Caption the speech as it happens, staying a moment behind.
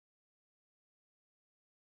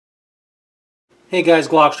Hey guys,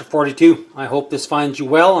 Pak40. I hope this finds you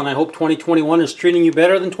well, and I hope 2021 is treating you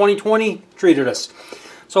better than 2020 treated us.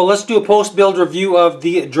 So let's do a post-build review of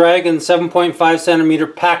the Dragon 7.5 centimeter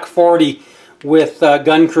Pak40 with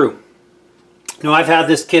gun crew. Now I've had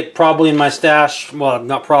this kit probably in my stash, well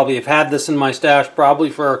not probably, I've had this in my stash probably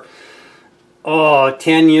for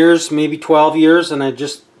 10 years, maybe 12 years, and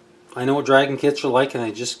I know what Dragon kits are like, and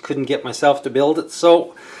I just couldn't get myself to build it.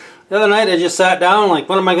 So the other night I just sat down like,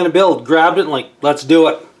 what am I going to build? Grabbed it and like, let's do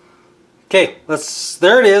it. Okay,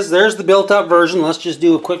 there it is. There's the built up version. Let's just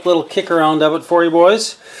do a quick little kick around of it for you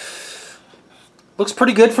boys. Looks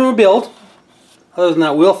pretty good from a build. Other than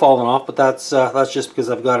that wheel falling off, but that's just because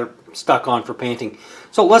I've got it stuck on for painting.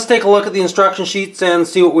 So let's take a look at the instruction sheets and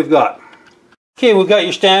see what we've got. Okay, we've got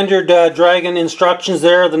your standard Dragon instructions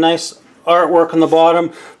there, the nice artwork on the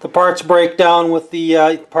bottom, the parts breakdown with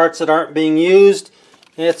the parts that aren't being used.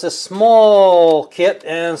 It's a small kit,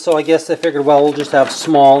 and so I guess they figured, well, we'll just have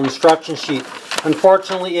small instruction sheet.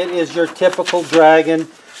 Unfortunately, it is your typical Dragon,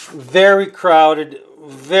 very crowded,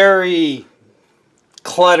 very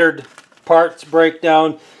cluttered parts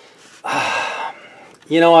breakdown.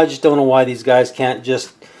 You know, I just don't know why these guys can't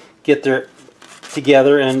just get their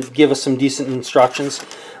together and give us some decent instructions.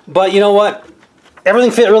 But you know what?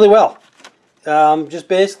 Everything fit really well. Just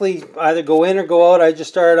basically either go in or go out. I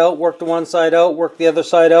just started out, worked the one side out, worked the other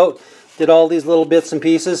side out, did all these little bits and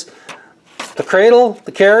pieces. The cradle,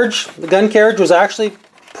 the carriage, the gun carriage was actually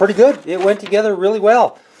pretty good. It went together really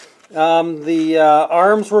well. The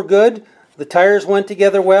arms were good. The tires went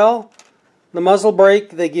together well. The muzzle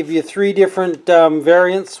brake, they give you 3 different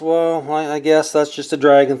variants. Well, I guess that's just a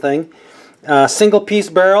Dragon thing. Single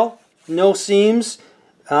piece barrel, no seams.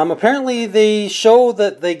 Apparently they show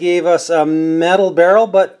that they gave us a metal barrel,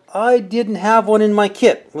 but I didn't have one in my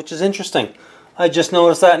kit, which is interesting. I just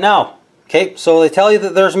noticed that now. Okay, so they tell you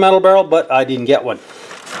that there's a metal barrel, but I didn't get one.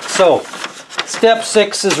 So, step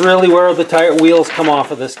 6 is really where the tire wheels come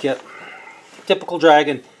off of this kit. Typical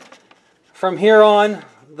Dragon. From here on,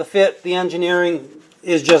 the fit, the engineering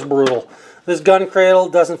is just brutal. This gun cradle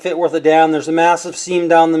doesn't fit worth a damn. There's a massive seam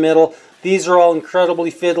down the middle. These are all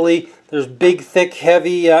incredibly fiddly. There's big, thick,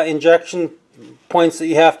 heavy injection points that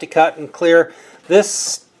you have to cut and clear.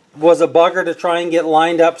 This was a bugger to try and get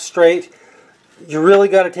lined up straight. You really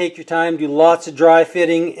got to take your time, do lots of dry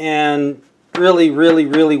fitting, and really, really,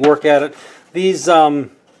 really work at it. These, you know,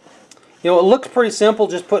 it looks pretty simple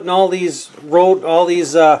just putting all these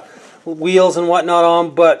wheels and whatnot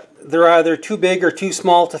on, but they're either too big or too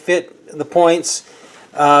small to fit the points.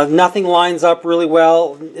 Nothing lines up really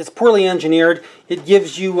well. It's poorly engineered. It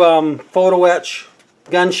gives you photo etch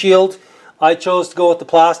gun shield. I chose to go with the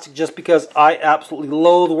plastic just because I absolutely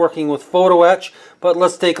loathe working with photo etch. But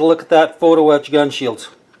let's take a look at that photo etch gun shield.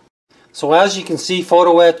 So as you can see,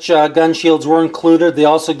 photo etch gun shields were included. They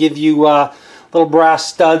also give you little brass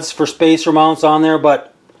studs for spacer mounts on there.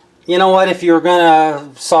 But you know what? If you're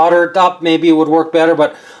gonna solder it up, maybe it would work better.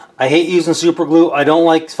 But I hate using super glue. I don't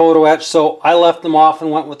like photo etch, so I left them off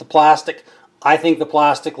and went with the plastic. I think the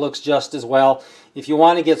plastic looks just as well. If you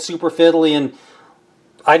want to get super fiddly, and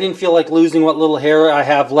I didn't feel like losing what little hair I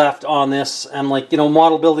have left on this. I'm like, you know,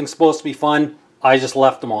 model building's supposed to be fun. I just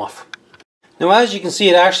left them off. Now as you can see,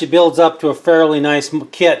 it actually builds up to a fairly nice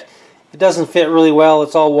kit. It doesn't fit really well.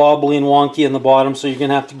 It's all wobbly and wonky in the bottom, so you're going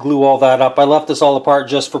to have to glue all that up. I left this all apart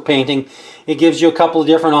just for painting. It gives you a couple of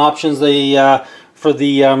different options. For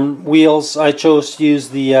the wheels, I chose to use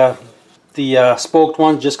the spoked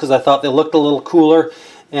ones just because I thought they looked a little cooler,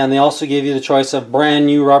 and they also gave you the choice of brand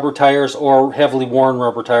new rubber tires or heavily worn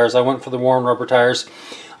rubber tires. I went for the worn rubber tires.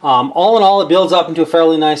 All in all, it builds up into a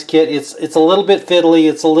fairly nice kit. It's a little bit fiddly,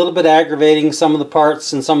 it's a little bit aggravating, some of the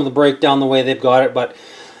parts and some of the breakdown the way they've got it, but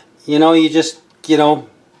you know, you just, you know,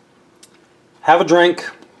 have a drink,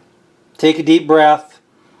 take a deep breath,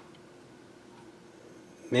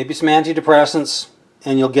 maybe some antidepressants,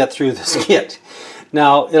 and you'll get through this kit.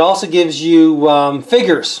 Now, it also gives you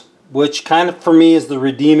figures, which kind of, for me, is the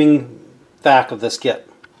redeeming fact of this kit.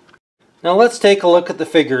 Now, let's take a look at the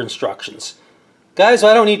figure instructions. Guys,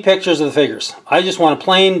 I don't need pictures of the figures. I just want a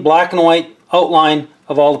plain black and white outline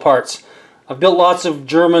of all the parts. I've built lots of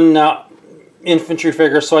German infantry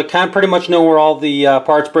figures, so I kind of pretty much know where all the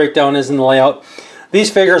parts breakdown is in the layout. These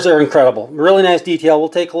figures are incredible. Really nice detail. We'll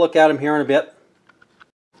take a look at them here in a bit.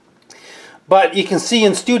 But you can see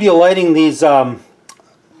in studio lighting, these come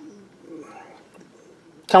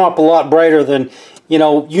up a lot brighter than, you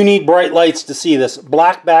know, you need bright lights to see this.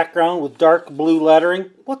 Black background with dark blue lettering.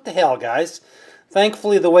 What the hell, guys?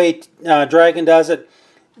 Thankfully, the way Dragon does it,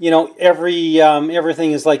 you know,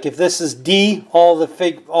 everything is like, if this is D, all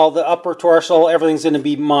the upper torso, everything's going to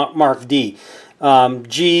be marked D.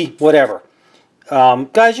 G, whatever.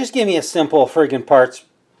 Guys, just give me a simple friggin' parts,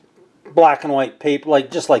 black and white paper,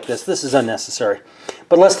 like just like this. This is unnecessary.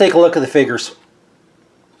 But let's take a look at the figures.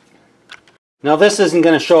 Now this isn't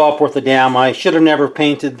going to show up worth a damn. I should have never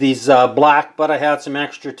painted these black, but I had some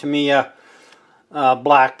extra Tamiya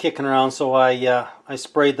black kicking around, so I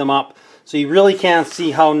sprayed them up. So you really can't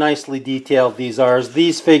see how nicely detailed these are.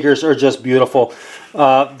 These figures are just beautiful.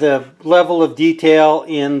 The level of detail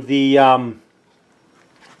in the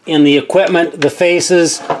equipment, the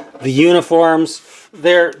faces, the uniforms,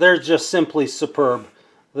 they're just simply superb.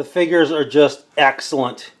 The figures are just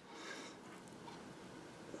excellent.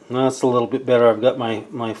 That's a little bit better. I've got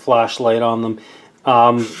my flashlight on them.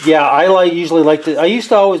 Yeah, I usually like to. I used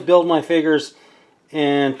to always build my figures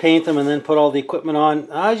and paint them and then put all the equipment on.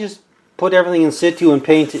 I just put everything in situ and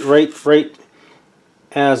paint it right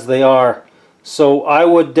as they are. So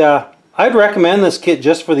I'd recommend this kit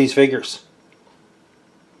just for these figures.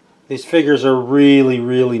 These figures are really,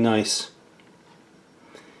 really nice.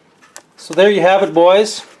 So there you have it,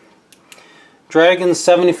 boys. Dragon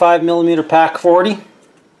 75mm Pak 40.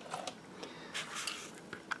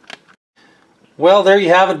 Well, there you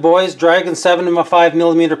have it, boys. Dragon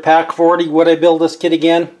 75mm Pak 40. Would I build this kit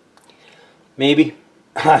again? Maybe.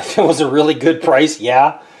 If it was a really good price,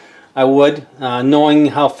 yeah, I would, knowing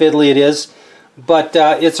how fiddly it is. But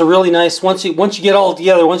it's a really nice, once you get all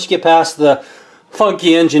together, once you get past the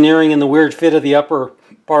funky engineering and the weird fit of the upper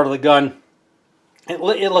part of the gun, it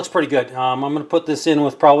looks pretty good. I'm going to put this in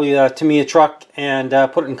with probably a Tamiya truck and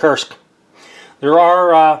put it in Kursk. There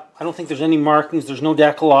are, I don't think there's any markings, there's no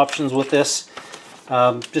decal options with this.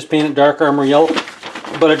 Just paint it dark armor yellow.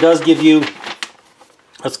 But it does give you,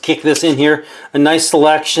 let's kick this in here, a nice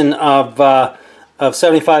selection of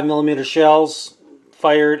 75mm shells,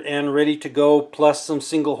 fired and ready to go, plus some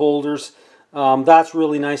single holders. That's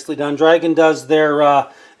really nicely done. Dragon does their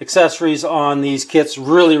accessories on these kits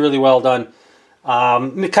really, really well done.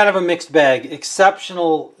 Kind of a mixed bag.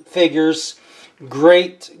 Exceptional figures,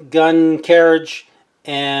 great gun carriage,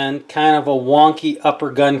 and kind of a wonky upper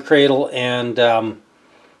gun cradle and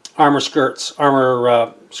armor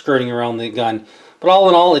skirting around the gun. But all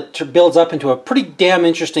in all, it builds up into a pretty damn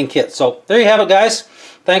interesting kit. So there you have it, guys.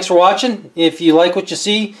 Thanks for watching. If you like what you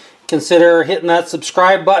see, consider hitting that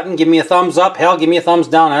subscribe button. Give me a thumbs up. Hell, give me a thumbs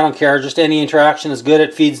down. I don't care. Just any interaction is good.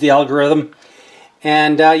 It feeds the algorithm.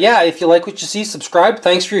 And yeah, if you like what you see, subscribe.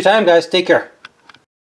 Thanks for your time, guys. Take care.